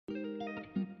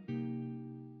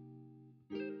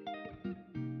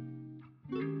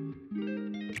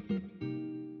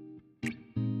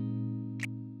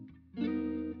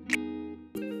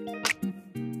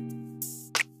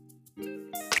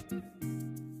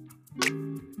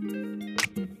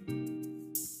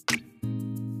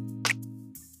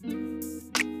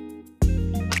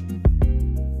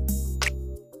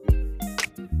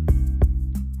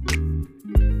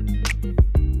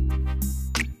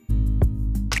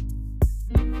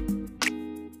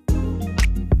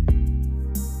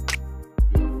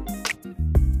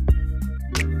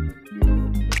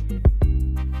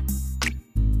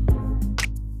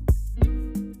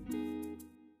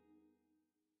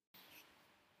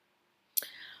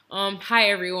Hi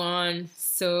everyone.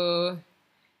 So,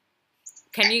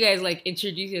 can you guys like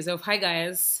introduce yourself? Hi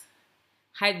guys.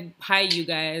 Hi you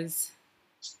guys.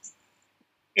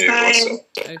 Hey, what's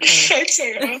up? Okay.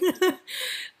 Sarah.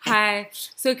 Hi.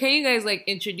 So, can you guys like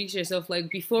introduce yourself like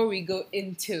before we go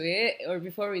into it or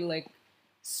before we like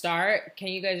start? Can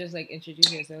you guys just like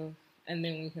introduce yourself and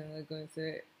then we can like go into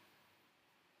it?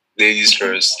 Ladies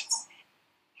first.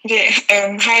 Yeah.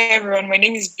 Hi everyone. My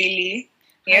name is Billy.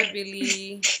 Hi Yeah.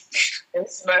 Billy.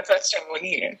 It's my first time on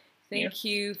here. Thank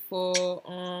you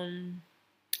for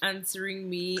answering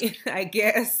me, I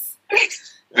guess.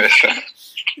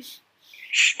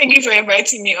 Thank you for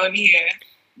inviting me on here.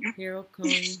 You're welcome.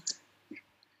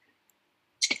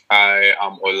 I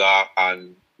am Ola,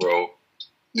 and bro,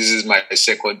 this is my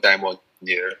second time on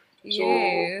here. So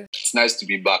Yeah. it's nice to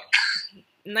be back.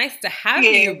 Nice to have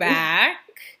Yeah. you back.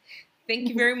 Thank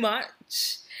you very much.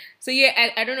 So yeah,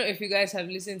 I don't know if you guys have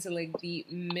listened to like the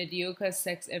mediocre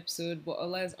sex episode, but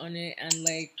Ola's on it and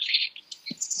like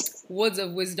words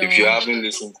of wisdom. If you haven't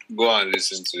listened, go and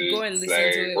listen to it. Go and listen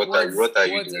Like, to it. What are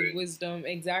you Words doing? of wisdom,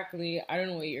 exactly. I don't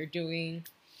know what you're doing.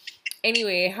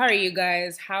 Anyway, how are you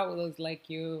guys? How was like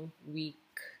your week?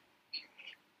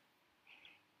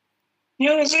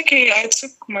 Yeah, it was okay. I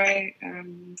took my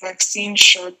vaccine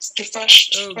shot. The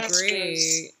first Oh, dose. great.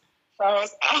 So I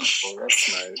was Oh,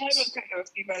 that's I nice. don't think I was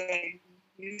fever like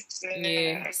this.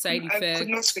 Yeah, side I could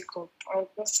not effects. wake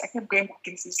up. I kept going back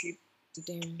into sleep.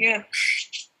 Damn. Yeah.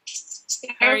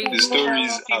 How are you? The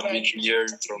stories I've been hearing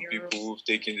from people who've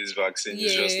taken this vaccine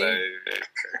is just Yeah. like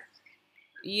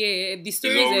Yeah, the there's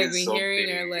stories I've always been something. hearing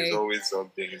are There's like, always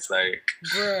something. It's like,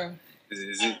 bruh.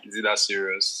 is it that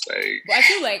serious? Like, But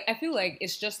I feel like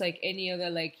it's just like any other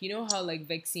like you know how like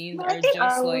vaccines I are think just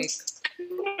I like was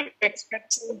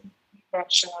expecting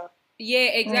Russia. yeah,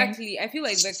 exactly. I feel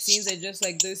like vaccines are just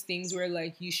like those things where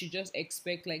like you should just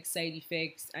expect like side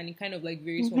effects and it kind of like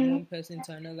varies from Mhm. one person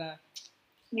to another.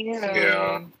 So Yeah.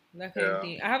 Yeah. that kind of Yeah.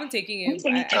 thing. I haven't taken I it.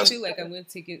 think I it's- feel like I'm gonna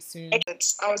take it soon.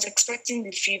 I was expecting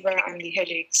the fever and the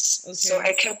headaches. Okay. So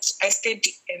I stayed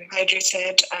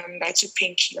hydrated and I took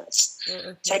painkillers.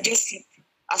 Oh, So I okay. did sleep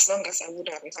as long as I would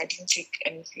have if I didn't take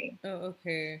anything. Oh,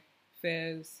 okay.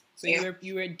 Fairs. So Yeah.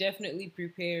 you were definitely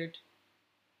prepared.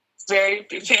 Very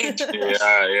prepared.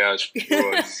 Yeah, she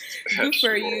was. Good She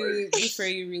for was. you. Good for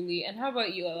you, really. And how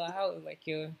about you, Ella? How was like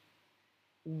your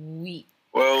week?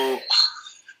 Well,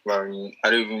 I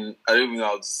don't even know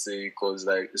how to say because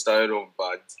like it started off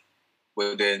bad,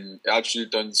 but then it actually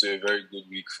turned into a very good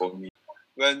week for me.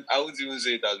 When I wouldn't even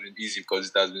say it has been easy because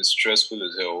it has been stressful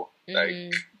as hell. Like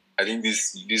Mhm. I think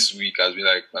this week has been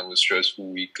like my most stressful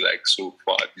week like so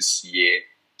far this year.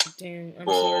 Damn, I'm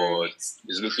But sorry.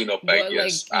 it's looking up, I But like,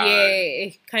 guess. yeah,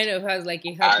 it kind of has like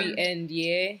a happy and- end,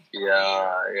 yeah.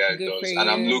 Yeah, it Good does. for And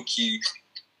I'm you. low key.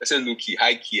 I said low key,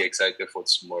 high key excited for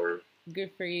tomorrow.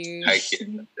 Good for you. High key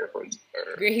excited for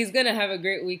tomorrow. Great. He's gonna have a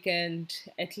great weekend.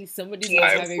 At least somebody's Yeah,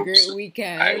 gonna I have a hope great so. I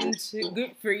weekend. hope so.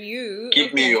 Good for you.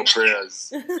 Keep me your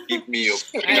prayers. Keep me your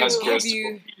I fingers give crossed you-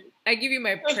 for me. I give you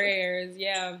my prayers.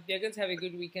 Yeah, you're going to have a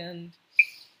good weekend.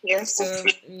 Yes. So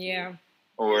yeah.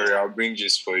 Don't worry, I'll bring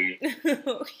gist for you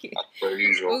Okay. as per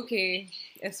usual. Okay,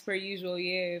 as per usual,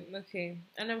 yeah. Okay,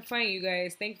 and I'm fine, you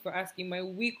guys. Thank you for asking. My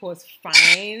week was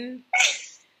fine.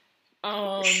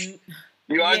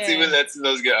 You aren't yeah. even letting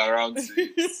us get around to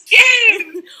it.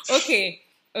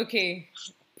 Okay.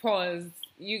 Pause.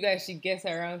 You guys should get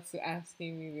around to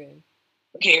asking me then.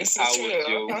 Okay, so How was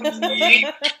your week?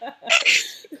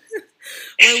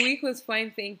 My week was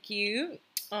fine, thank you.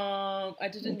 I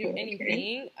didn't do Okay.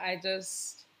 anything.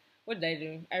 What did I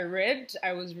do?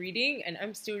 I was reading, and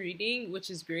I'm still reading, which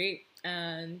is great.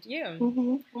 And yeah,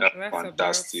 That's that's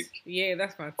fantastic.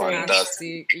 that's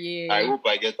fantastic. Yeah, I hope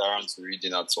I get around to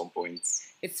reading at some point.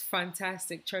 it's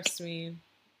fantastic. Trust me.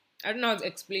 I don't know how to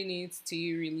explain it to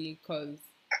you really, cause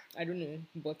I don't know,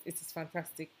 but it is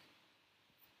fantastic.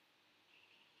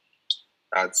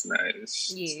 That's nice.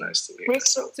 It's Yeah. nice to hear. Wait,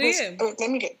 so yeah. let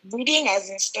me get reading as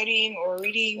in studying or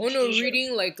reading. Oh no, fiction?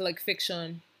 reading like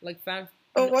fiction, like fan.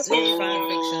 Oh, what's not it? fan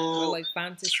fiction, but like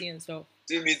fantasy and stuff.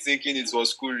 See me thinking it was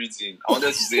school reading. I wanted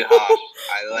to say,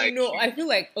 I like No, you. I feel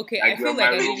like okay. Like I feel you're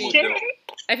like my I role didn't. model.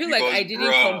 I feel like I Because,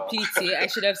 didn't bruh. complete it. I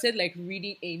should have said like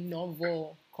reading a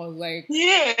novel, cause like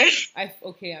Yeah. I'm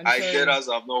I sorry. get as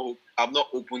I've not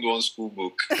opened one school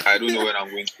book. I don't know when I'm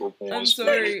going to open one I'm school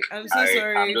sorry. book. I'm so I'm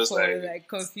sorry just for like- like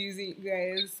confusing you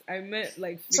guys. I meant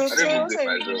like So I fiction. don't even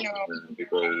what's blame a myself reading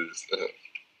because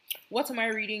What am I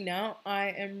reading now?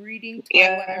 I am reading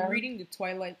Yeah. Twilight. I'm reading the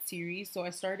Twilight series. So I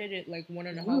started it like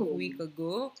 1.5 Ooh. week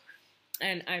ago,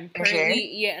 and I'm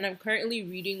Okay. currently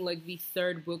reading like the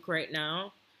third book right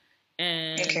now.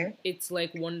 and it's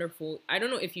like wonderful. I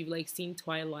don't know if you've like seen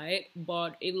Twilight,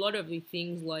 but a lot of the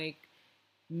things like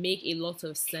make a lot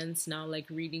of sense now, like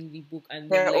reading the book and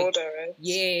they're like, older, right?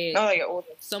 Yeah, now you're older,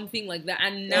 something like that.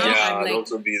 And now I'm like,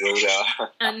 also be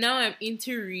older. and now I'm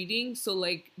into reading, so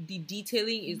like the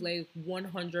detailing is like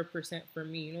 100% for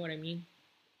me. You know what I mean?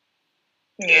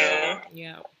 Yeah.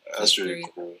 That's really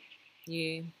cool.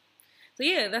 Yeah. So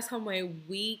yeah, that's how my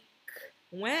week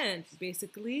went,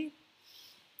 basically.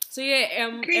 So yeah,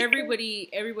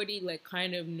 everybody like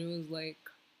kind of knows like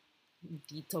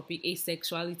the topic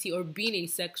asexuality or being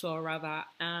asexual rather,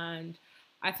 and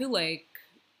I feel like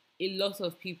a lot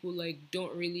of people like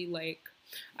don't really like,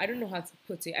 I don't know how to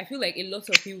put it. I feel like a lot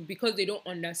of people, because they don't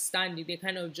understand it, they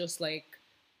kind of just like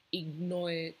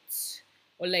ignore it,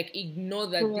 or like ignore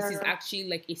that this is actually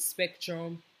like a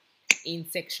spectrum in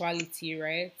sexuality,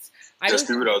 right? Just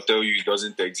people that tell you it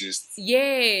doesn't exist.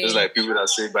 Yeah. Just like people that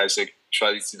say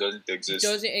bisexuality doesn't exist.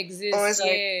 Doesn't exist. Or it's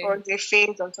like, or they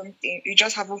failed or something. You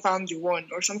just haven't found the one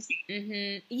or something.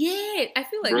 Mm-hmm. Yeah, I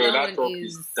feel like bro, that one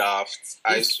is daft.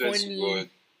 I swear to God.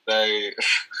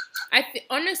 Like,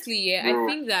 honestly, yeah, bro. I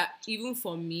think that even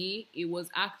for me, it was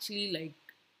actually like,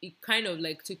 it kind of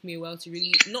like took me a while to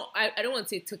really, I don't want to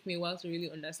say it took me a while to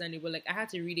really understand it, but like I had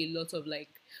to read a lot of like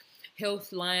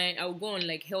Healthline. I would go on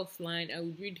like Healthline. I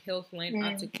would read Healthline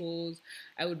articles.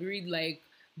 I would read like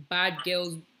Bad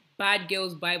Girls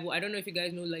Bible. I don't know if you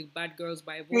guys know like Bad Girls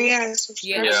Bible. Yes.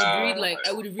 Yeah,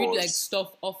 I would read like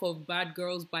stuff off of Bad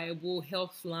Girls Bible,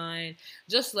 Healthline,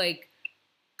 just like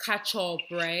catch up,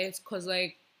 right? Because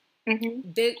like,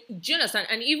 do you understand?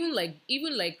 And even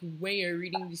like when you're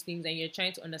reading these things and you're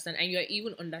trying to understand and you're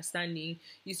even understanding,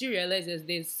 you still realize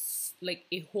there's like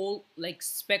a whole like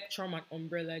spectrum and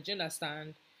umbrella. Do you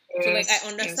understand? Yes, so like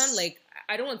I understand like,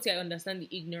 I don't want to say I understand the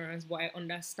ignorance, but I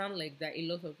understand like that a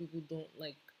lot of people don't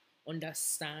like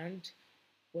understand,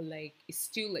 but like it's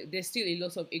still like there's still a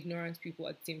lot of ignorant people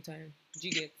at the same time. Do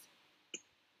you get?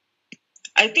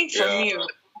 I think for me,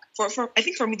 I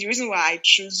think for me the reason why I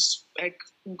choose like,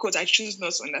 because I choose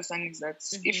not to understand is that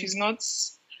if it's not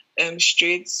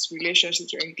straight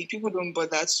relationships or anything, people don't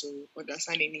bother to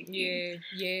understand anything.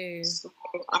 Yeah. So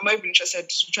I'm not even interested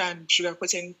to try and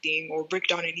sugarcoat anything or break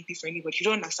down anything for anybody. You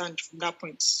don't understand from that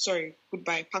point. Sorry,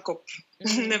 goodbye, pack up,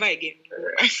 never again.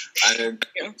 And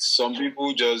some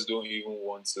people just don't even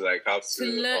want to like have to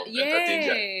entertain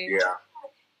that. Yeah.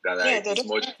 That like it's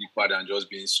much deeper than just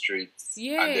being straight.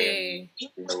 Yeah. And then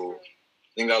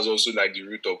I think that's also like the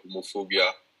root of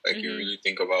homophobia. Like you really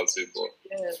think about it, but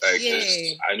like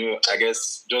I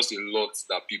guess just a lot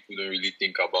that people don't really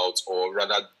think about, or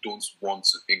rather don't want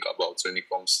to think about when it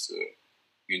comes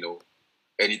to,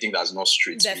 anything that's not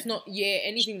straight. That's not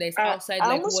anything that's outside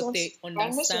like what they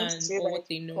understand or what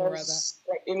they know rather.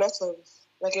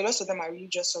 Like a lot of them are really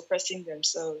just suppressing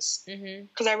themselves.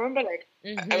 Because I remember like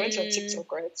I went on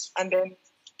TikTok, right, and then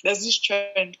there's this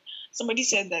trend. Somebody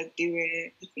said that they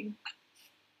were, I think,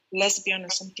 lesbian or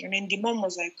something, and then the mom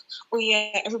was like, "Oh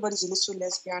yeah, everybody's a little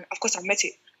lesbian." Of course, I've met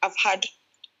it. I've had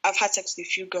sex with a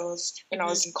few girls when I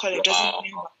was in college. Doesn't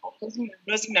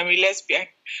mean I'm a lesbian.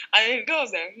 And the girl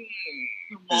was like,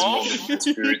 "Mom,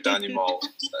 spirit animal."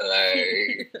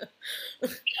 Like,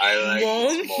 I like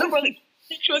mom. No, but like,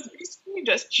 she was basically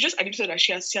she just admitted that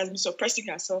she has been suppressing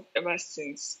herself ever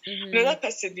since. Another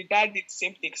person, the dad did the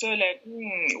same thing. So like,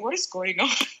 what is going on?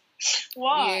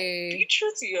 Why? Be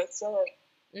true to yourself.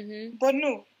 But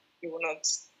no, you will not.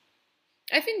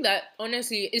 I think that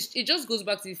honestly, it just goes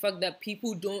back to the fact that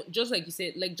people don't, just like you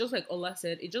said, like just like Ola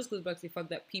said, it just goes back to the fact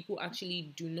that people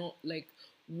actually do not like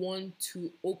want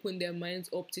to open their minds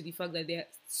up to the fact that there are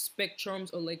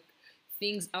spectrums or like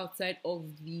things outside of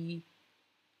the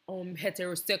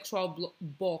heterosexual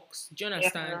box. Do you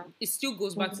understand? Yeah. It still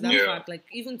goes back to that fact, like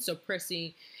even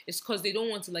suppressing, it's because they don't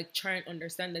want to like try and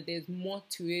understand that there's more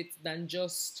to it than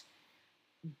just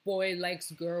boy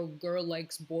likes girl, girl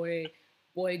likes boy,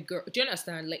 boy girl. Do you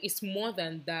understand? Like it's more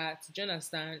than that. Do you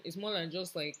understand? It's more than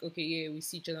just like, okay, yeah, we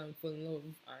see each other and fall in love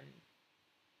and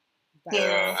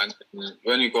and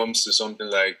when it comes to something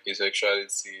like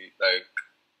asexuality, like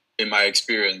in my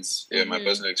experience, my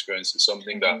personal experience, is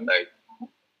something that like,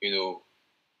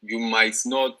 you might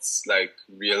not like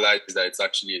realize that it's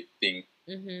actually a thing.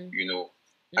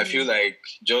 I feel like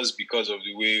just because of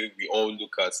the way we all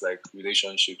look at like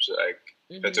relationships, like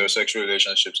heterosexual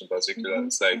relationships in particular,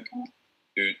 it's like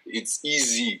it's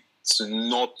easy to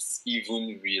not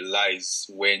even realize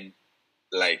when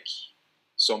like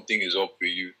something is up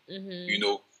with you.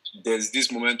 There's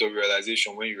this moment of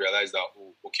realization when you realize that,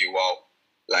 oh, okay, wow,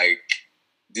 like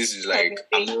this is like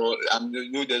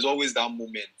there's always that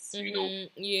moment, you know.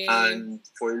 Yeah. And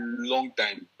for a long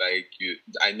time, like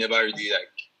I never really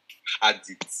like had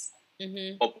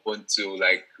it up until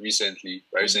like recently.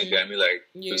 By recently, I mean like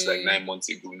just like 9 months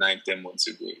ago, 10 months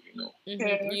ago, you know.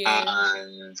 Yeah.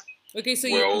 And okay, so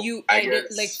you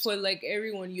like for like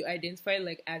everyone, you identify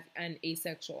like as an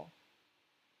asexual.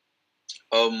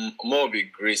 More of a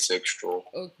gray sexual.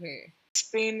 Okay.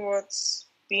 Explain what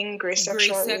being gray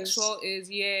sexual is.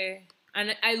 Yeah.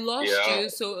 And I lost you,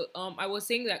 so I was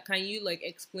saying that can you like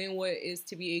explain what it is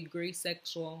to be a gray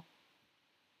sexual?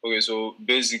 Okay, so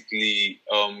basically,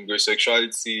 gray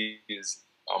sexuality is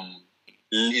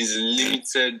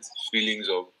limited feelings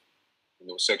of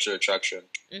sexual attraction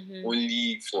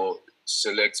only for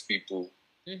select people,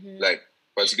 like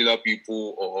particular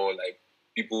people or like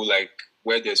people like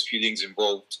where there's feelings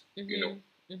involved, you know.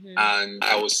 And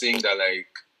I was saying that like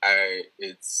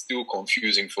it's still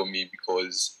confusing for me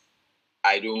because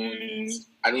I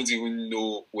don't even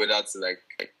know whether to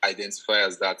like identify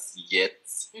as that yet,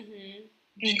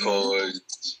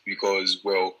 because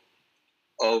well,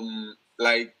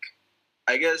 like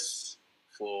I guess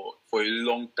for a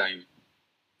long time,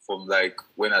 from like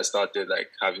when I started like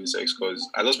having sex, because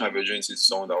I lost my virginity to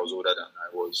someone that was older than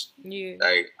I was. Yeah.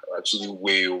 Like actually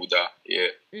way older. Yeah.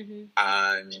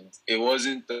 And it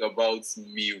wasn't about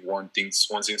me wanting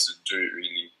to do it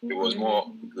really. It was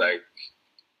more like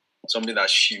something that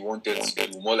she wanted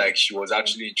to do. More like she was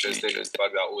actually interested in the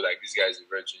fact that like this guy is a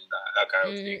virgin, that kind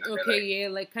of thing. And okay, then, yeah,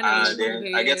 like kind of. And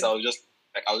then I guess I was just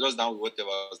down with whatever.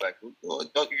 I was like, oh,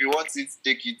 if you want it,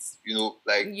 take it. You know,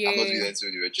 like I'm not going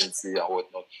into the urgency and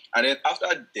whatnot. And then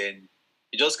after then,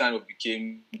 it just kind of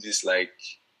became this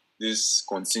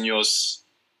continuous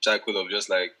cycle of just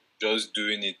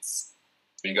doing it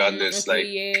regardless,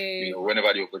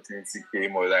 whenever the opportunity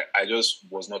came, or like I just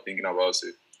was not thinking about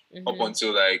it up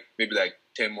until like maybe like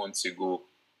 10 months ago,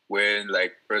 when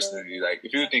like personally like a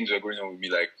few things were going on with me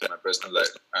like in my personal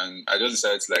life, and I just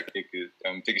decided to like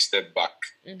take a step back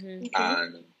and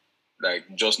like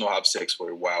just not have sex for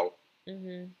a while,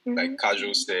 like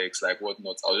casual sex, like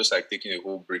whatnot. I was just like taking a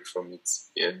whole break from it,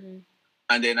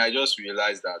 and then I just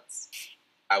realized that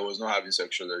I was not having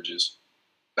sexual urges,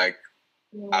 like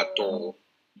at all,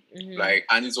 like,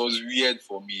 and it was weird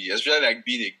for me, especially like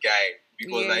being a guy.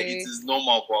 Because like it is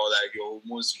normal for like your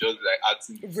hormones to just be like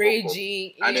acting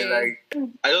raging, and then like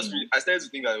I started to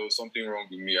think that there was something wrong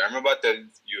with me. I remember telling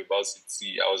you about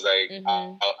CT. I was like,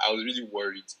 I was really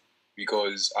worried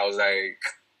because I was like,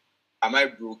 am I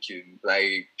broken?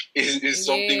 Like, is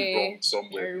something wrong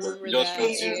somewhere? Because it just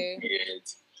felt so weird.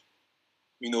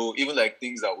 You know, even like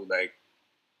things that would like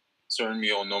turn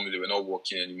me on normally were not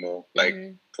working anymore. Like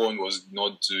porn was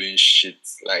not doing shit.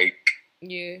 Like,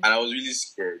 and I was really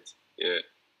scared. Yeah,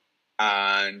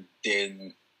 and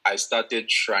then I started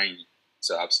trying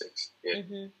to have sex. Yeah,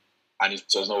 and it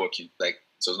was not working. Like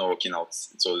it was not working out.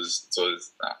 It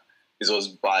was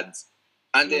bad.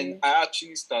 And then I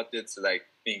actually started to like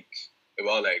think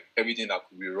about like everything that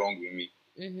could be wrong with me.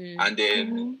 And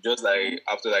then just like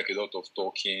after like a lot of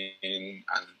talking and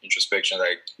introspection,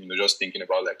 like just thinking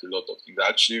about like a lot of things, I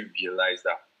actually realized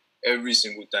that every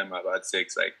single time I've had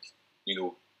sex, like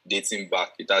dating back,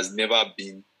 it has never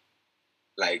been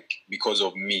like because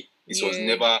of me. It was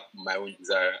never my own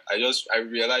desire. I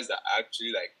realized that I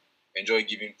actually like enjoy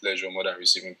giving pleasure more than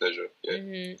receiving pleasure.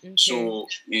 Yeah. So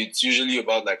it's usually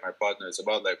about like my partner. It's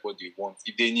about like what they want.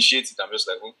 If they initiate it, I'm just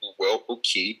like, well,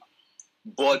 okay.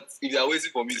 But if they're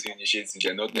waiting for me to initiate it,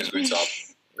 then nothing's going to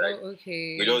happen. Like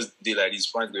we just did like this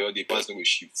point where the pants don't go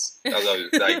shifts. That's how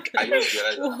like I just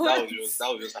realized that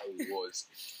was just how it was.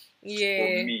 For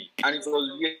me, and it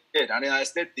was weird. And then I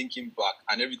started thinking back,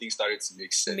 and everything started to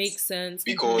make sense.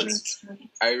 Because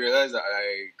I realized that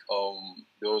like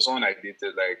there was someone I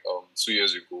dated like 2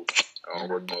 years ago,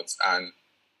 whatnot, and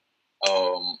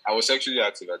I was sexually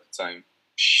active at the time.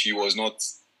 She was not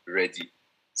ready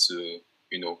to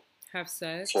have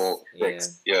sex for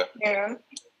sex. Yeah.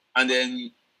 And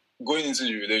then going into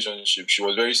the relationship, she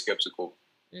was very skeptical,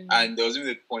 and there was even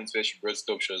a point where she brought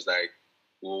it up. She was like,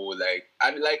 oh, like,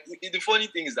 and like the funny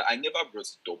thing is that I never brought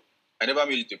it up. I never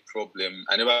made it a problem.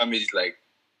 I never made it like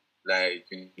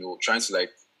trying to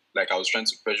like I was trying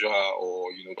to pressure her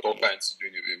or talk her into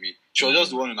doing it with me. She was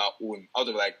just the one on her own, out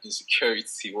of like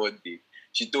insecurity. One day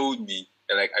she told me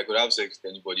that like I could have sex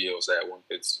with anybody else that I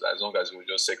wanted to, as long as it was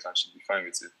just sex, and she'd be fine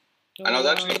with it. And I was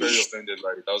actually very offended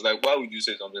by it. I was like, why would you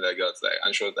say something like that? Like,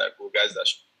 and she was like, oh, guys that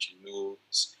she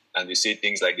knows, and they say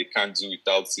things like they can't do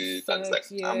without it. And it's like,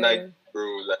 I'm like,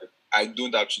 bro, like, I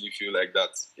don't actually feel like that.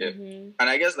 Yeah. And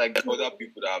I guess like the other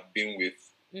people that I've been with,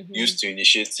 used to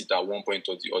initiate it at one point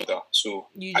or the other. So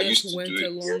You I just used to went do it.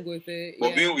 along with it. But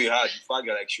Yeah. being with her, the fact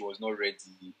that like she was not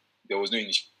ready, there was no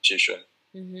initiation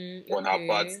on her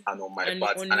part and on my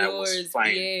part, and I was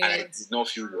fine, and I did not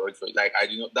feel the urge for it. Like I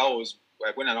did not. That was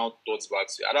like when I now thought back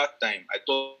to it. At that time, I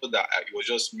thought that it was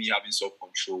just me having self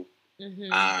control,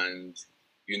 and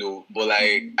but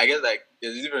like I guess like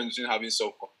there's a difference between having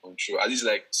self control. At least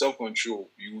like self control,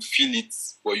 you feel it,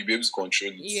 but you be able to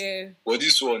control it. Yeah. But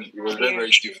this one, it was very,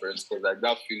 very different because like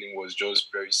that feeling was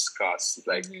just very scarce.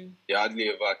 Like it hardly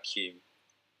ever came.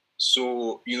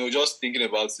 So, just thinking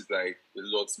about it like a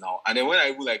lot now. And then when I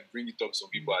even like bring it up to some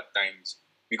people at times,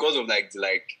 because of like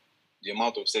the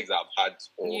amount of sex I've had,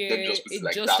 or them just put it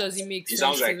like just that, doesn't make sense. It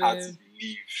sounds like to hard them. to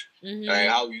believe. Like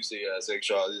how you say you're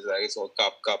sexual, it's like it's all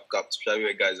cap, especially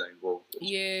when guys are involved.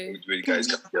 Yeah. When guys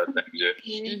can be at times,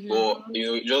 yeah. But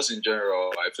just in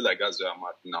general, I feel like that's where I'm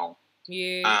at now.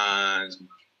 Yeah. And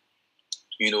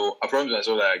I promise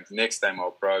myself like the next time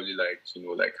I'll probably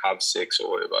like have sex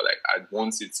or whatever. Like I'd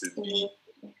want it to be,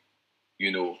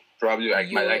 probably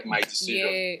like my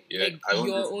decision. Yeah. Like I don't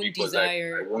your do it own because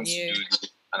desire. like I want to do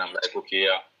this, and I'm like, okay,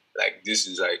 yeah, like this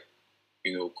is like,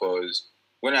 because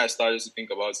when I started to think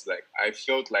about it, like I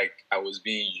felt like I was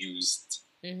being used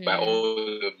by all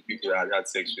of the people that I had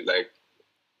sex with. Like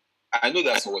I know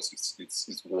that's what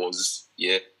it was,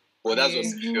 yeah. But that's what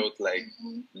it felt like,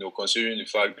 considering the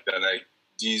fact that like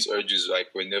these urges like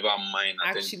were never mine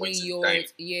at any point in time.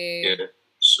 Yeah.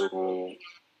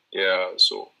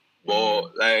 So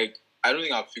but like I don't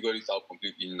think I've figured it out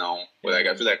completely now. But like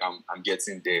I feel like I'm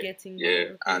getting there.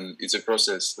 Okay. And it's a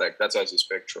process. Like that's why it's a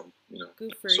spectrum,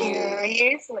 Good for you. Yeah,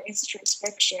 here for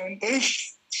introspection.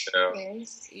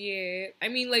 Yeah. I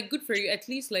mean, like, good for you. At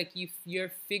least, like,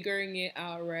 you're figuring it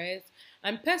out, right?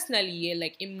 And personally, yeah,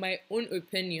 like, in my own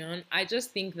opinion, I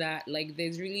just think that, like,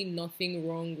 there's really nothing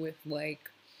wrong with, like,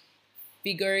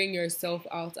 figuring yourself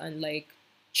out and, like,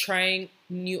 trying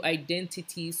new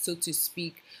identities, so to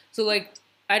speak. So, like,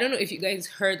 I don't know if you guys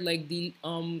heard, like, the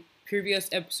previous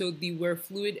episode, the We're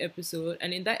Fluid episode,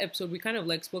 and in that episode we kind of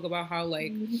like spoke about how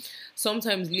like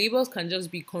sometimes labels can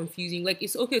just be confusing. Like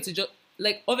it's okay to just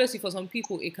like, obviously for some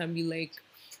people it can be like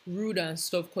rude and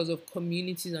stuff because of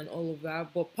communities and all of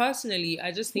that, but personally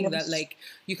I just think that like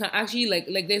you can actually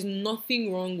like there's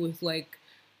nothing wrong with like,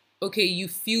 okay, you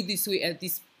feel this way at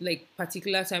this like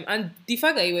particular time, and the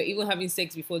fact that you were even having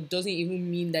sex before doesn't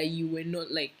even mean that you were not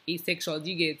like asexual.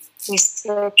 Do you get?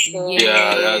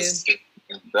 Yeah,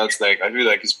 that's like I feel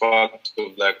like it's part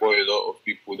of like what a lot of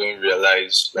people don't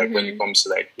realize. Like when it comes to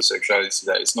like the sexuality,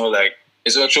 that it's not like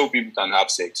asexual people can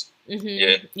have sex.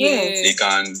 Yeah, they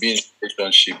can be in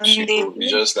relationships.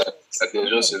 It's just like there's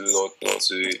just a lot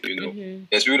to it.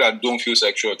 There's people that don't feel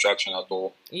sexual attraction at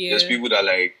all. There's people that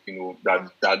like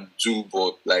that do,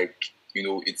 but like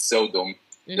it's seldom.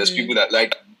 There's people that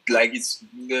like there's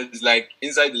like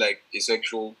inside like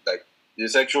asexual, like the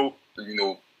sexual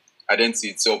identity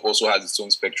itself also has its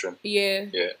own spectrum. Yeah.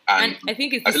 And I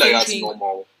think it's I feel like that's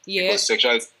normal. Yeah. Because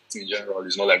sexuality in general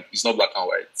is not like it's not black and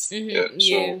white.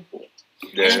 So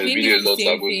there's really a lot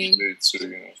that goes into it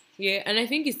too, Yeah, and I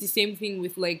think it's the same thing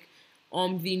with like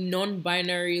the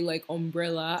non-binary like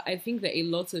umbrella. I think that a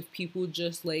lot of people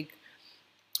just like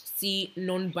see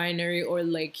non-binary or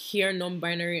like hear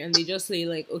non-binary and they just say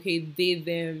like, okay, they,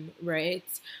 them, right?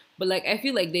 But like I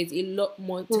feel like there's a lot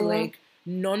more to like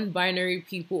non-binary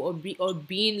people or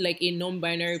being like a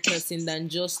non-binary person than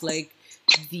just like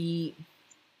the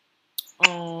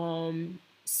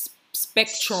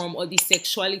spectrum or the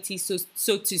sexuality, so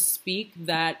to speak,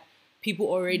 that people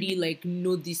already like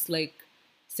know this like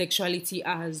sexuality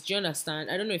as. Do you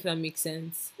understand? I don't know if that makes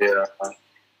sense. Yeah,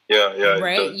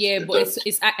 right.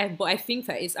 But I think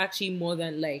that it's actually more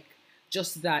than like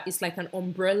just that. It's like an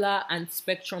umbrella and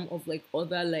spectrum of like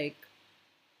other like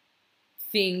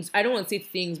things. I don't want to say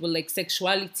things, but like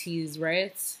sexualities,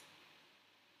 right?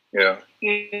 Yeah.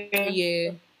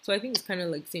 So I think it's kind of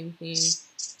like same thing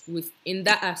with in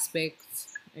that aspect.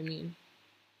 I mean.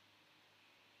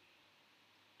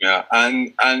 Yeah,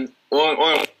 and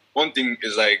one thing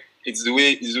is like it's the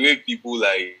way people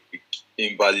like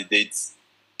invalidate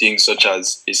things such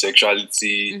as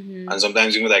asexuality and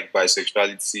sometimes even like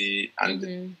bisexuality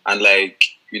and like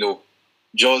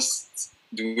just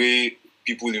the way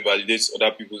people invalidate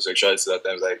other people's sexuality at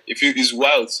times. Like it's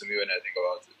wild to me when I think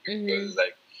about it because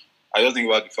like I just think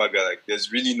about the fact that like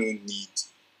there's really no need,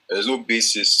 there's no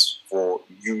basis for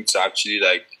you to actually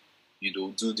like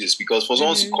do this, because for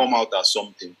someone to come out as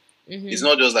something, it's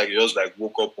not just like you just like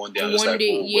woke up one day and just like,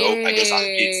 well, I guess I'm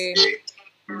gay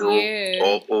today,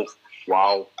 or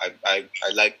wow, I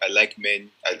like men,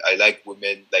 I like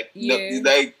women, like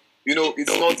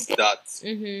it's not that.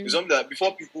 Mm-hmm. It's something that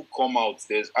before people come out,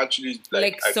 there's actually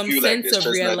like I some feel sense like of there's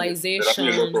actually a lot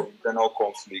realization. of internal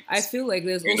conflict. I feel like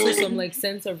there's You also know, some like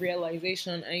sense of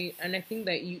realization. I think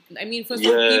that for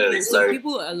yes, some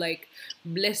people are like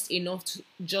blessed enough to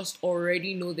just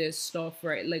already know their stuff,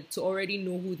 right? Like to already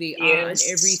know who they are and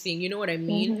Yes. everything. You know what I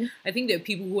mean? Mm-hmm. I think there are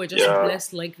people who are just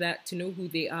blessed like that to know who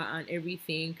they are and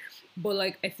everything. But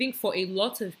like I think for a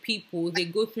lot of people, they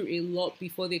go through a lot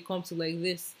before they come to like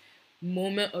this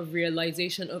moment of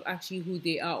realization of actually who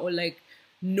they are, or like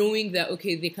knowing that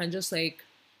okay, they can just like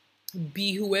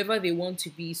be whoever they want to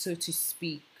be, so to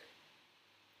speak.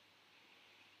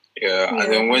 Yeah,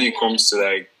 and then when it comes to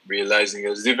like realizing,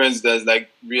 there's difference. There's like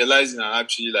realizing and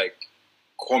actually like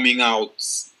coming out.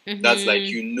 Mm-hmm. That's like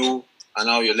and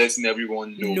now you're letting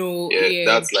everyone know. No, yeah,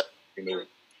 that's like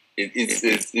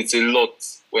it's a lot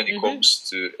when it comes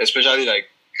to, especially like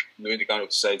knowing the kind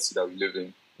of society that we live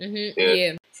in. Mm-hmm.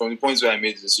 Yeah. From the point where I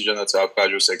made the decision not to have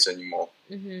casual sex anymore,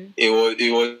 it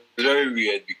was very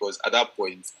weird because at that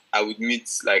point I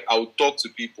would talk to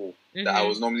people that I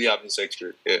was normally having sex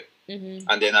with,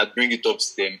 and then I'd bring it up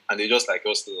to them, and they just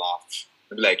laugh.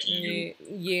 Like you,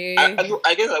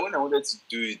 I guess like when I wanted to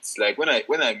do it, like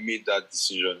when I made that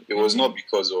decision, it was not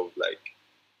because of like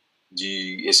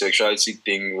the asexuality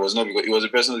thing. It was not because it was a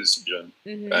personal decision.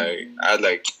 I had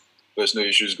like personal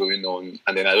issues going on,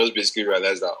 and then I just basically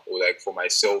realized that, like for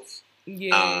myself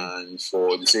and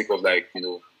for the sake of like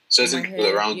certain people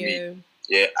around me,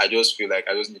 I just feel like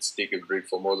I just need to take a break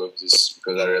from all of this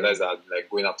because I realized that I'd like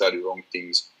going after the wrong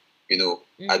things.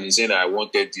 I've been saying that I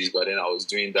wanted this, but then I was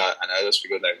doing that, and I just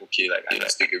figured like, okay, like I need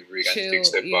to take a break and take a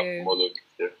step back from all of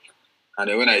this. And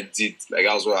then when I did, like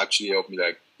that was what actually helped me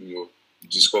like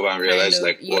discover and realize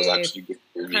like what's actually good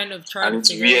for me. Kind of trying and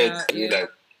it's to weird, out,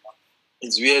 like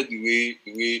it's weird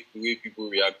the way people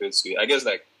reacted to it. I guess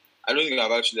like I don't think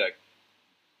I've actually like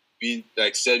been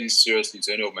like said it seriously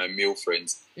to any of my male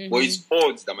friends. But it's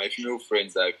odd that my female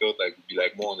friends that I felt like would be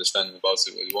like more understanding about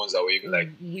it were the ones that were even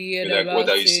like weird like about what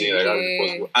are you it, saying, like that's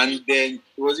impossible. And then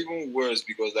it was even worse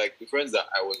because like the friends that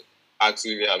I was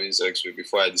actually having sex with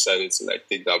before I decided to like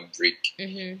take that break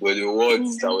were the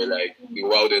ones that were like the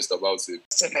wildest about it.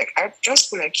 So like I just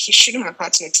feel like he shouldn't have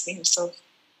had to explain himself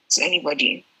to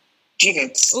anybody. Do you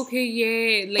get? Okay,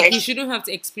 yeah. Like he shouldn't have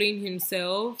to explain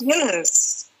himself.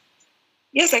 Yes.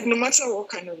 Yes, like no matter what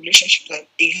kind of relationship like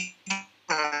they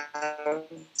have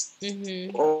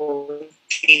or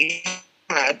they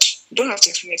had, you don't have to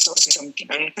explain yourself to something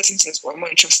and the person says, well, I'm not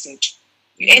interested.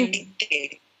 You end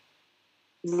it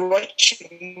there.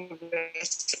 Watching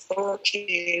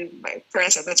okay, my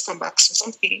parents are about to come back, so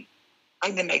something,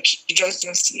 and then like you just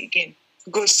don't see again.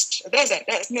 Ghost.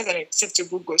 That's not an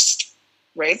acceptable ghost,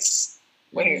 right?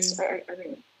 When it's I don't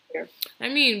know. Yeah. I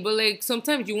mean, but like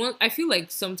sometimes I feel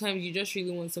like sometimes you just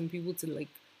really want some people to like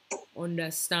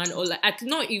understand, or like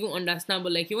not even understand,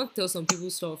 but like you want to tell some people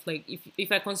stuff. Like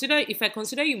if I consider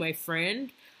you my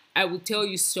friend, I would tell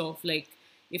you stuff. Like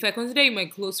if I consider you my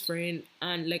close friend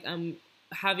and like I'm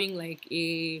having like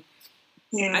I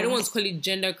don't want to call it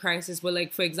gender crisis, but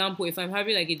like for example, if I'm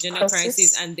having like a gender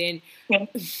crisis and then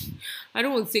I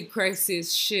don't want to say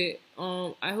crisis, shit.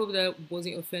 I hope that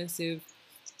wasn't offensive.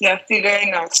 Yeah,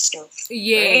 figuring out stuff.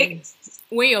 Yeah, right?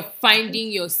 When you're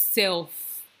finding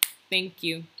yourself. Thank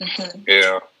you.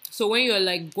 Yeah. So when you're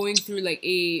like going through like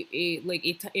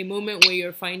a moment where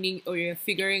you're finding or you're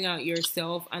figuring out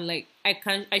yourself, and like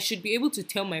I should be able to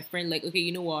tell my friend like, okay,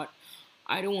 you know what,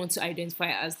 I don't want to identify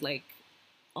as like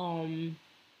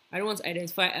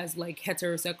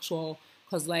heterosexual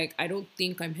because like I don't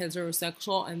think I'm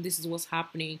heterosexual and this is what's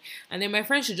happening, and then my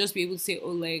friend should just be able to say, oh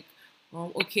like.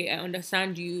 Okay, I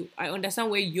understand you. I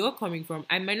understand where you're coming from.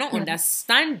 I might not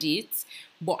understand it,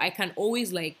 but I can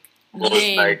always like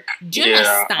learn. Like,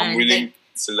 I'm willing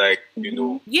to like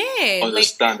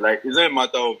understand. Like it's not a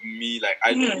matter of me. Like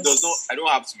I don't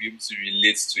have to be able to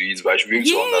relate to it, but I should be able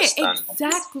to understand.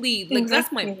 Exactly. Like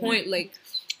that's my point. Like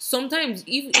sometimes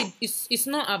even it's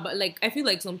not about like I feel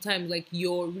like sometimes like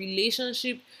your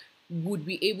relationship would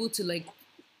be able to like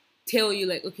tell you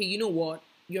like, okay, you know what,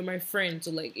 you're my friend,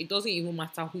 so like it doesn't even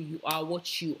matter who you are,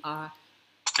 what you are.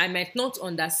 I might not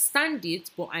understand it,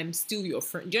 but I'm still your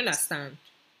friend. Do you understand?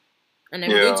 And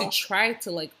I'm going to try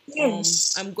to like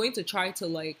I'm going to try to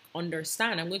like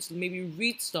understand. I'm going to maybe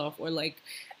read stuff, or like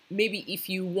maybe if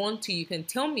you want to, you can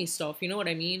tell me stuff. You know what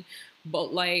I mean?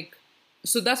 But like,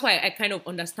 so that's why I kind of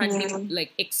understand him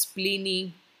like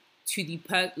explaining to the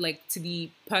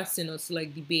person or to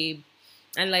like the babe,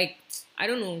 and like I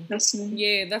don't know.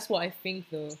 That's what I think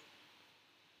though.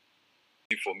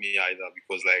 For me either,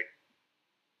 because like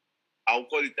I'll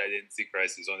call it identity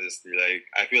crisis, honestly. Like,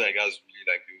 I feel like that's really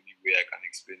like the only way I can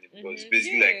explain it, because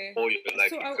basically like all your life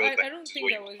So you felt like I don't this is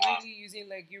think what I you was are. really using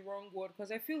like the wrong word,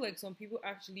 because I feel like some people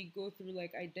actually go through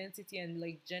like identity and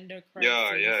like gender crisis.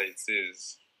 Yeah,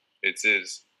 it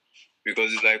is,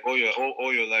 because it's like all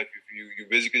your life you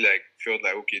basically like felt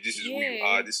like, okay, this is who you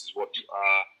are, this is what you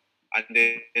are, and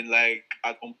then like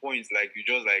at one point like you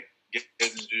just like get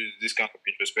into this kind of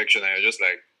introspection, and you're just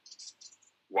like,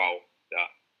 wow, yeah.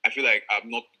 I feel like I've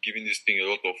not given this thing a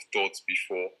lot of thoughts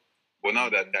before, but now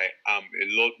that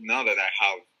now that I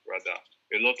have, rather,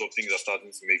 a lot of things are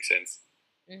starting to make sense.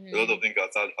 A lot of things are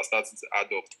starting to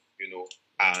add up, and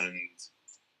I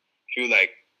feel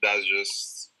like that's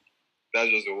just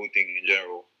the whole thing in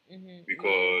general.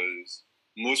 Because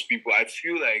most people, I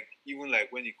feel like, even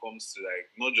like when it comes to like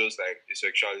not just like the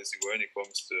sexuality, but when it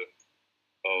comes to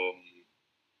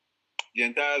the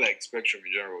entire like spectrum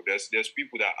in general, there's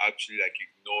people that are actually like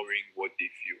ignoring what they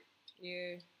feel.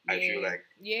 I feel like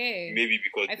maybe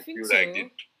because they feel like they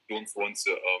don't want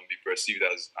to be perceived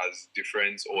as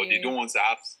different, or they don't want to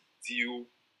have to deal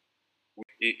with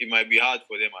it. It might be hard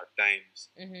for them at times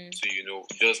to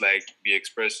just like be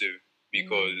expressive,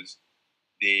 because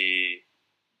they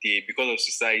because of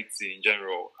society in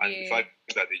general, and the fact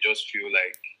that they just feel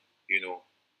like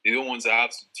they don't want to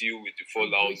have to deal with the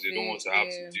fallouts. They don't want to have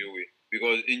to deal with,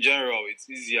 because in general it's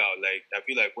easier. Like, I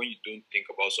feel like when you don't think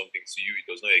about something, to you it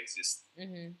does not exist.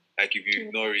 Like, if you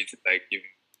ignore it, like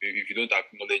if you don't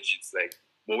acknowledge it, like,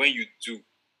 but when you do,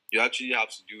 you actually have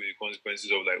to deal with the consequences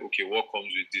of like, okay, what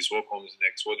comes with this? What comes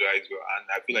next? What do I do? And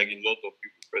I feel like a lot of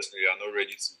people personally are not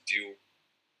ready to deal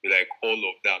with like all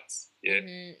of that.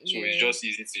 So it's just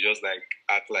easy to just like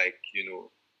act like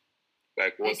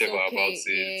like whatever about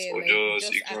it, or like,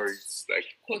 just ignore it, like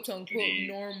quote unquote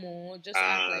normal, just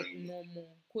act like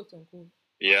normal, quote unquote.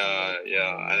 Yeah,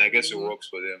 and I guess it works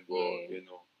for them,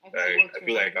 but I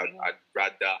feel like I'd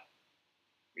rather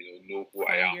know who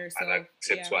I am and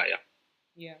accept who I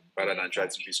am, rather than try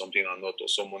to be something I'm not, or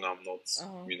someone I'm not.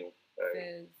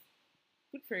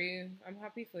 Good for you. I'm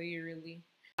happy for you, really.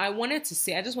 I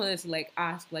just wanted to like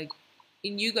ask, like,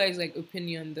 in you guys' like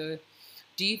opinion, though,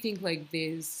 do you think like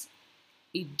there's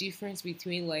a difference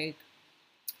between like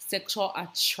sexual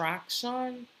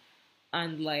attraction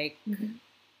and like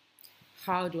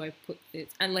how do I put this,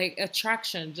 and like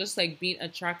attraction, just like being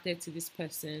attracted to this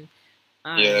person,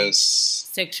 and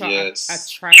sexual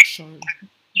attraction?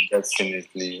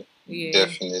 Definitely.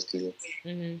 Yes, Definitely.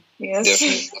 and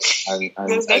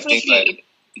I think like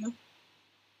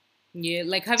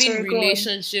like having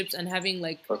relationships and having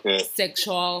like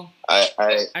sexual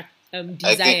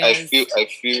desires. I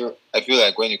feel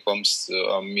like when it comes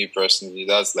to me personally,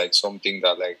 that's like something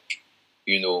that like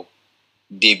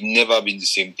they've never been the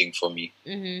same thing for me.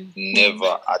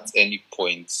 Never at any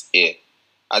point.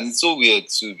 And it's so weird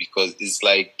too, because it's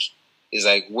like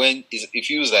when it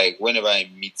feels like whenever I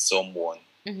meet someone,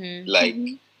 like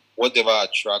whatever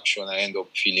attraction I end up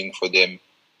feeling for them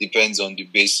depends on the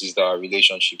basis that our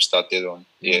relationship started on.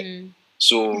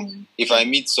 So if I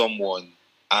meet someone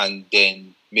and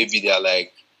then maybe they're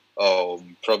like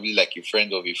probably like a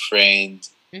friend of a friend,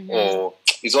 or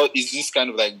it's this kind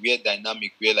of like weird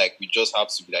dynamic where like we just have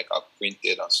to be like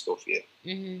acquainted and stuff.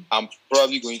 I'm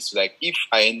probably going to, like, if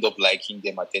I end up liking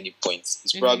them at any point,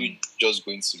 it's probably just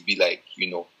going to be like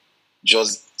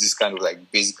just this kind of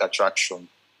like basic attraction.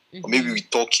 Or maybe we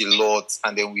talk a lot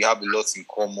and then we have a lot in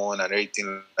common and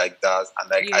everything like that, and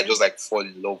like I just like fall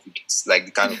in love with like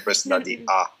the kind of person that they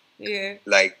are.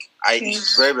 Like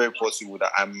it's very, very possible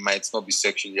that I might not be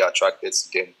sexually attracted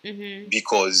to them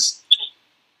because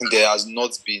there has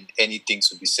not been anything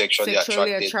to be sexually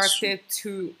attracted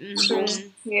to. So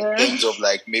in terms of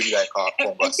like maybe like our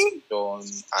conversation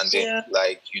and then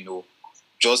like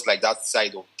just like that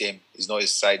side of them is not a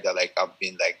side that like I've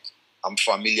been like I'm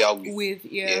familiar with.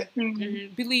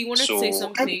 Billy, you wanted to say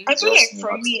something? I feel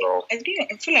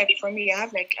like for me, I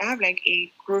have like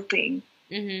a grouping,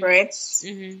 right?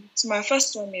 So my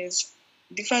first one is,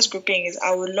 the first grouping is,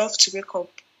 I would love to wake up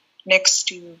next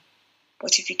to you,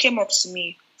 but if you came up to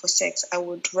me for sex, I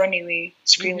would run away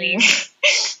screaming,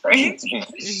 right?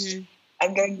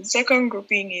 And then the second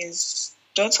grouping is,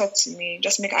 don't talk to me,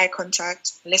 just make eye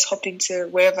contact, let's hop into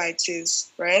wherever it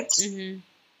is, right?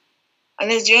 And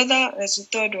there's the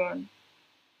third one.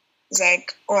 It's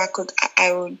like, I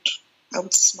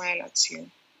would smile at you.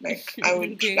 Like, I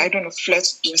would, I don't know, flirt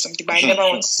with you or something, but I never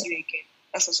want to see you again.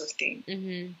 That sort of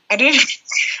thing. I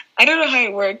don't know how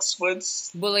it works,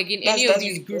 but like in any of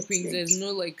these groupings, there's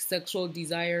no like sexual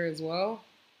desire as well,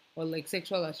 or like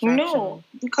sexual attraction. No,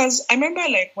 because I remember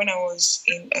like when I was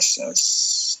in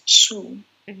SS2,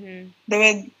 there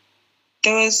were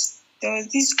there was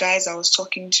these guys I was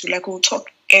talking to, like we'll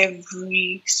talk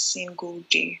every single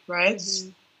day, right? Mm-hmm.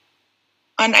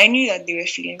 And I knew that they were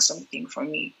feeling something for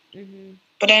me. Mm-hmm.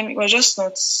 But then it was just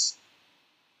was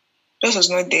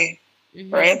not there.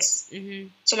 Mm-hmm. Right? Mm-hmm.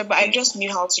 So but I just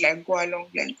knew how to like go along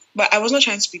like, but I was not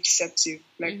trying to be deceptive,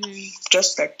 like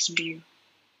just like to be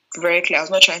very clear. I was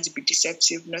not trying to be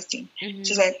deceptive, nothing. Mm-hmm.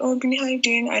 She's like, "Oh, Bini, how you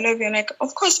doing? I love you." And like,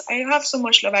 of course, I have so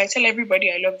much love. I tell everybody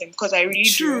I love them because I really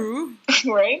do.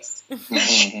 Right?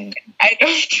 I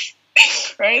don't.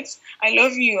 Right? I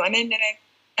love you. And then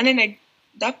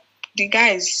that the guy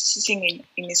is sitting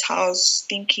in his house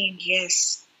thinking,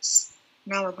 yes,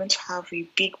 now we're going to have a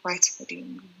big white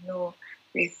wedding,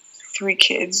 with 3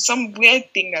 kids. Some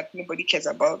weird thing that nobody cares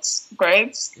about,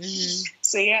 right? Mm-hmm.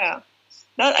 So yeah.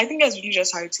 I think that's really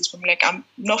just how it is for me. Like, I'm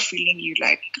not feeling you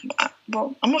like,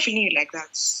 I'm not feeling you like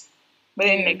that. But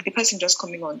then, like, the person just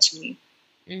coming on to me.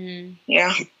 Mm-hmm.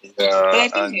 Yeah. But I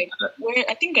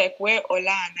think where Ola and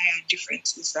I are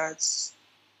different is that,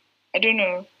 I don't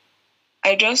know,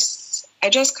 I just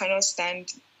cannot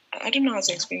stand, I don't know how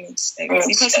to explain it. Like,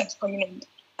 the person coming on,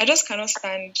 I just cannot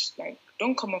stand, like,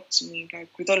 don't come up to me,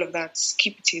 like, with all of that,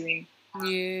 keep it away.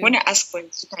 Yeah. When I ask for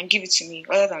it, you can give it to me.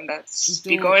 Other than that,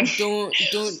 be gone. Don't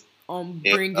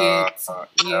bring it.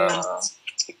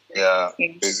 Yeah,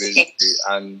 basically,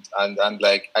 and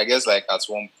like I guess like at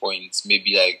one point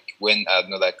maybe like when I had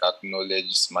not like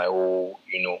acknowledged my whole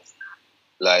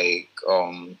like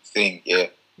thing. Yeah,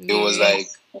 it was like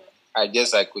I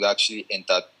guess I could actually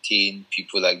entertain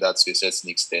people like that to a certain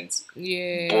extent.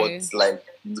 Yeah. But like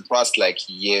in the past like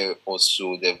year or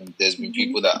so, there's been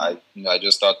people that I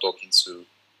just start talking to,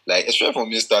 like especially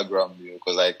from Instagram,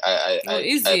 because like I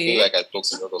feel like I talk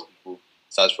to a lot of people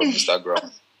start from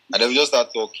Instagram, and then we just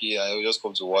start talking, and we just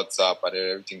come to WhatsApp and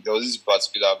everything. There was this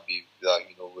particular babe that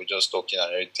we're just talking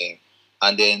and everything,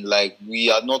 and then like we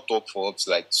had not talked for up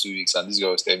to like 2 weeks, and this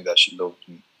girl was telling me that she loved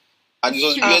me. And it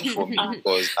was weird for me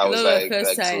because I was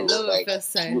first time. It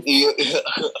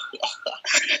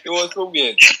was so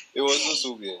weird. It was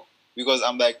so weird because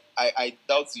I'm like, I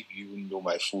doubt if you even know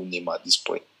my full name at this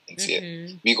point.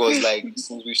 Because like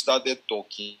since we started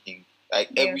talking, like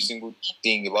every single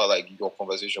thing about like your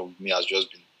conversation with me has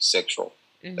just been sexual,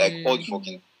 like all the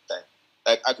fucking time.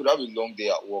 Like I could have a long day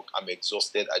at work. I'm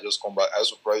exhausted. I just come back. I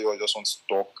just want to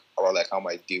talk about like how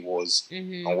my day was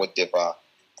and whatever.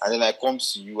 And then I come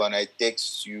to you and I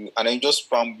text you and then you just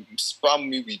spam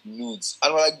me with nudes.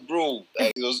 And I'm like, bro,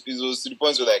 like it was to the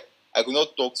point where like I could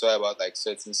not talk to her about like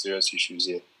certain serious issues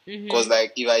here. Because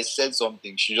like if I said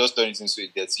something, she just turned it into a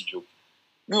dirty joke.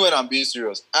 Me when I'm being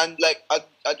serious. And like I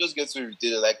just get so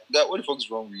irritated, like that what the fuck is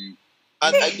wrong with you?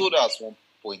 And I told her at one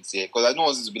point here, because I don't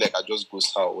want it to be like I just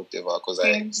ghost her or whatever, because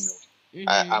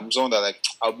I'm someone that like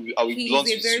I'll be blunt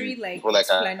with you before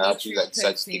like I actually like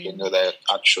decide to take another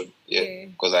action. Yeah.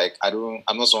 Because like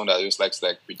I'm not someone that just likes to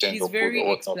like pretend or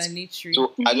whatnot.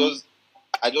 So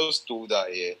I just told her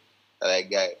that like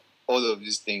guy, all of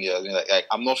this thing here, like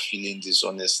I'm not feeling this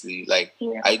honestly. Like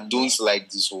I don't like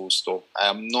this whole stuff. I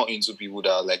am not into people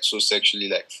that are like so sexually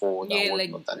like forward and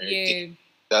whatnot and everything.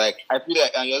 That like I feel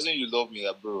like and you're saying you love me,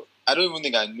 like bro, I don't even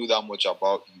think I know that much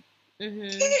about you.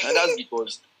 And that's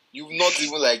because you've not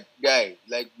even like guy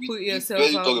like we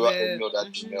barely talk about any other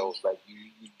thing else. Like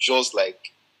you just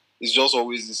like it's just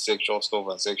always this sexual stuff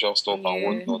and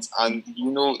whatnot. And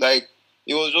like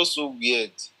it was just so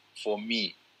weird for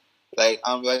me. Like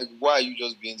I'm like, why are you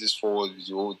just being this forward with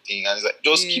the whole thing? And it's like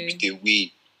just keep it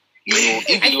away.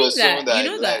 If it was someone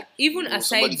that like, even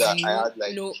aside that you, I had,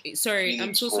 like, sorry,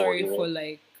 I'm so sorry for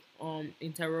like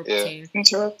interrupting.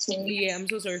 Yeah, I'm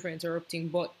so sorry for interrupting.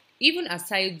 But even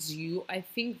aside you, I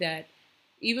think that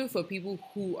even for people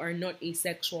who are not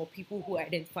asexual, people who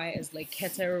identify as like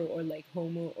hetero or like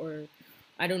homo or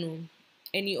I don't know,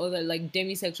 any other like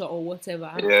demisexual or whatever,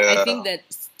 I think that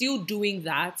still doing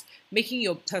that, making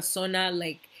your persona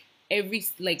like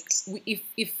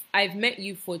if I've met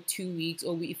you for 2 weeks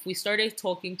or if we started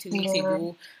talking 2 weeks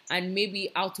ago and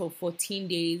maybe out of 14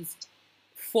 days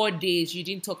 4 days you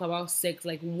didn't talk about sex,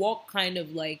 like what kind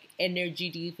of like energy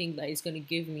do you think that is going to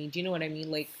give me? Do you know what I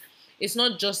mean? Like it's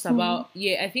not just about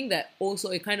I think that also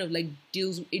it kind of like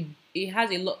it has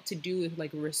a lot to do with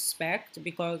like respect,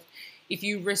 because if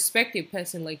you respect a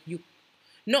person, like I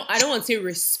don't want to say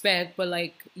respect, but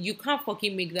like you can't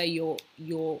fucking make that your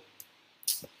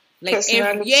like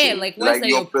like what's like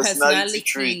your personality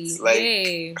traits,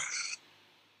 like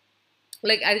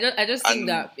like I just think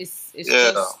that it's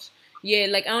just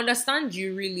like I understand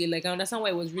you really, like I understand why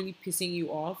it was really pissing you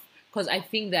off, because I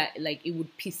think that like it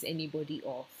would piss anybody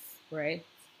off, right?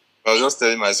 I was just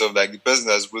telling myself, like, the person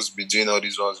that's supposed to be doing all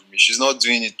these ones with me, she's not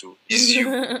doing it too. It's you.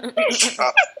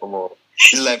 Come on.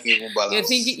 This life even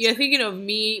balance. You're thinking of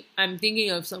me. I'm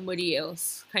thinking of somebody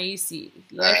else. Can you see?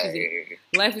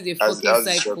 Life is a fucking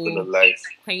cycle. Of life.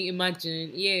 Can you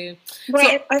imagine? Yeah. But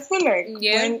so, I feel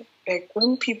like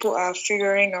when people are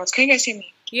figuring out, can you guys hear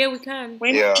me? Yeah, we can.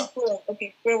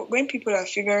 When people are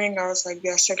figuring out like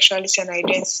their sexuality and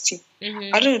identity,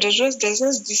 I don't know. There's just this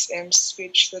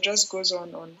switch that just goes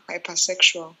on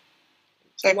hypersexual.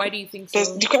 Like, why do you think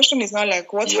so? The question is not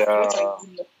like what are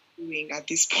you doing at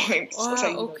this point?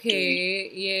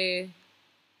 Yeah.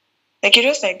 Like you're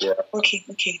just like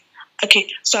okay.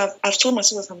 So I've told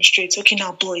myself that I'm straight. Okay,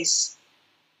 now boys.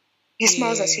 He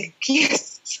smiles and says,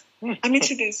 "Yes, I'm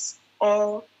into this."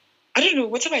 Or I don't know,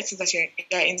 whatever it is that you're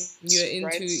into,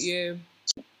 right? Yeah.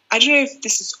 I don't know if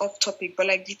this is off topic, but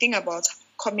like the thing about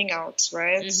coming out,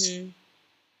 right? Mm-hmm.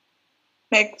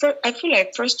 Like, I feel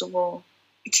like first of all,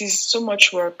 it is so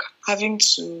much work having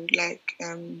to like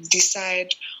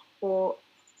decide, or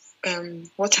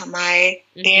what am I?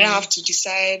 Mm-hmm. Then you have to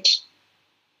decide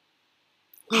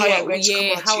how you're going to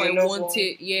come out how to your I want ones.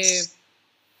 It, yeah.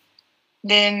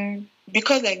 Then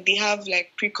because like they have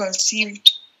like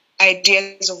preconceived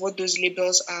ideas of what those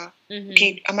labels are. Mm-hmm.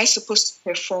 Okay, am I supposed to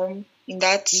perform in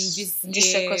this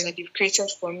circles that you've created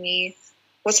for me?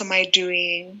 What am I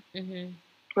doing? Mm-hmm.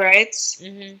 Right?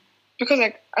 Mm-hmm. Because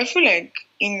like I feel like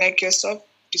in like your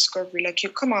self-discovery, like you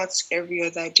come out every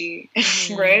other day,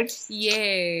 right?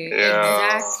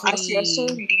 Yeah, exactly. As your soul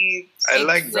leads. I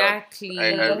like that.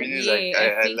 I really like.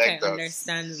 I like that.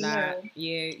 Understand that.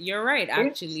 Yeah, you're right.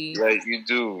 Actually, like you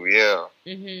do. Yeah.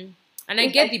 Mm-hmm. And I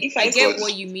get I get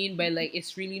what you mean by like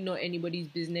it's really not anybody's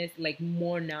business like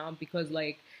more now, because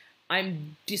like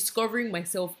I'm discovering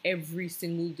myself every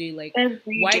single day. Like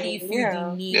why do you feel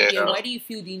the need? Why do you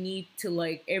feel the need to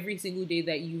like every single day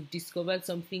that you've discovered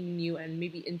something new and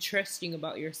maybe interesting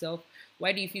about yourself?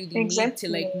 Why do you feel the need to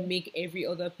like make every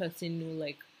other person know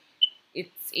like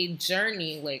it's a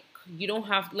journey? Like you don't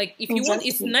have like if you want,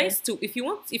 it's nice to if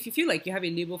you feel like you have a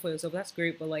label for yourself, that's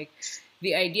great. But like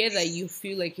the idea that you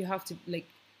feel like you have to like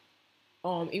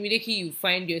immediately you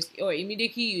find or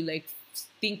immediately you like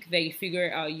think that you figure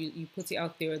it out, you put it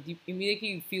out there, or immediately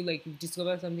you feel like you've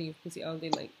discovered something, you put it out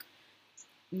there, like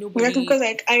nobody. Yeah, because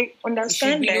like I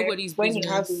understand that when you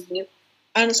have a label,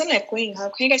 I understand like when you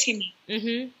have. Can you guys hear me?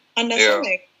 Mm-hmm. I understand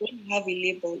like when you have a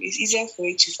label, it's easier for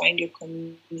you to find your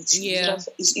community. Yeah,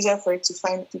 it's easier for you to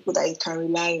find people that you can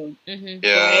rely on. Mm-hmm.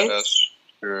 Yeah, right? That's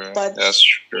true. But that's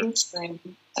true.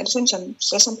 At the same time,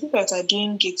 there's some people that are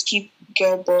doing gatekeep,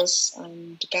 girl boss,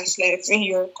 and gaslighting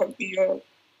your community,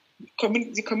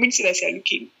 the community that you're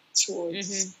looking towards.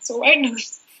 Mm-hmm. So why not?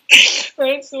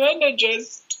 Right? So why not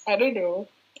just, I don't know.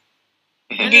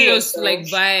 Just like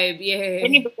vibe, yeah.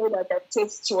 Anybody that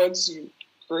gravitates towards you,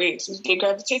 great. If they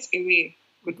gravitate away,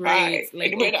 goodbye.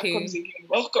 Like, anybody that comes again,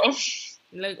 welcome.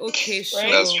 Like, okay, sure.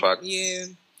 Right? That's facts. Yeah.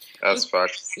 That's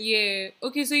facts. Yeah.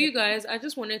 Okay, so you guys, I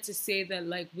just wanted to say that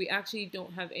like we actually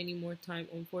don't have any more time,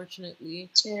 unfortunately.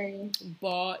 Sorry.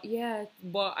 But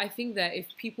I think that if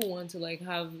people want to like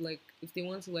have like if they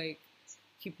want to like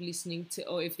keep listening to,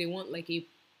 or if they want like a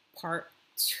part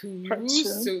two,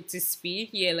 so to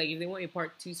speak, like if they want a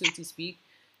part 2, so to speak,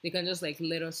 they can just like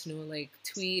let us know, like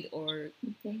tweet or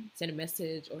send a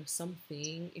message or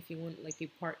something if you want like a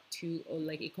part 2 or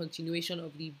like a continuation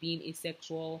of the being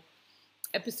asexual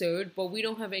episode. But we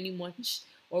don't have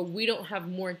we don't have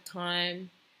more time,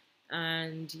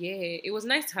 and it was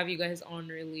nice to have you guys on,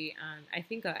 really. And I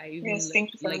think I even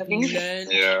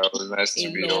learned. Yeah, it was nice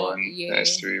to be on.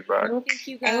 Nice to be back. Thank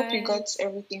you guys. I hope you got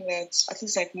everything that, at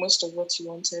least like most of what you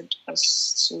wanted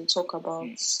us to talk about.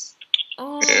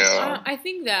 I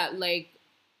think that like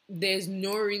there's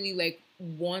no really like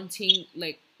wanting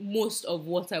like most of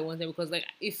what I wanted, because like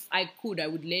if I could, I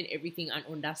would learn everything and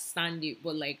understand it,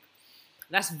 but like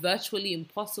that's virtually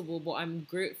impossible. But I'm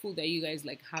grateful that you guys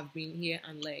like have been here,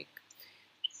 and like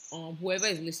whoever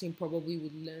is listening probably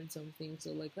would learn something,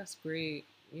 so like that's great,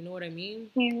 you know what I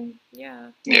mean?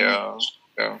 Yeah.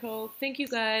 So thank you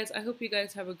guys. I hope you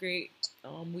guys have a great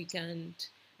weekend.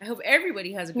 I hope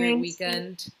everybody has a great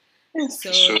weekend.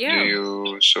 So do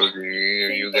you.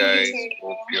 You guys.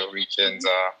 Hope your weekends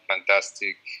are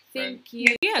fantastic. Thank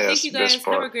you. Yeah, thank you guys.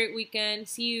 Have a great weekend.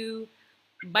 See you.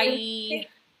 Bye.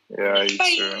 Yeah, you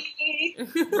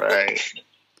too. Bye.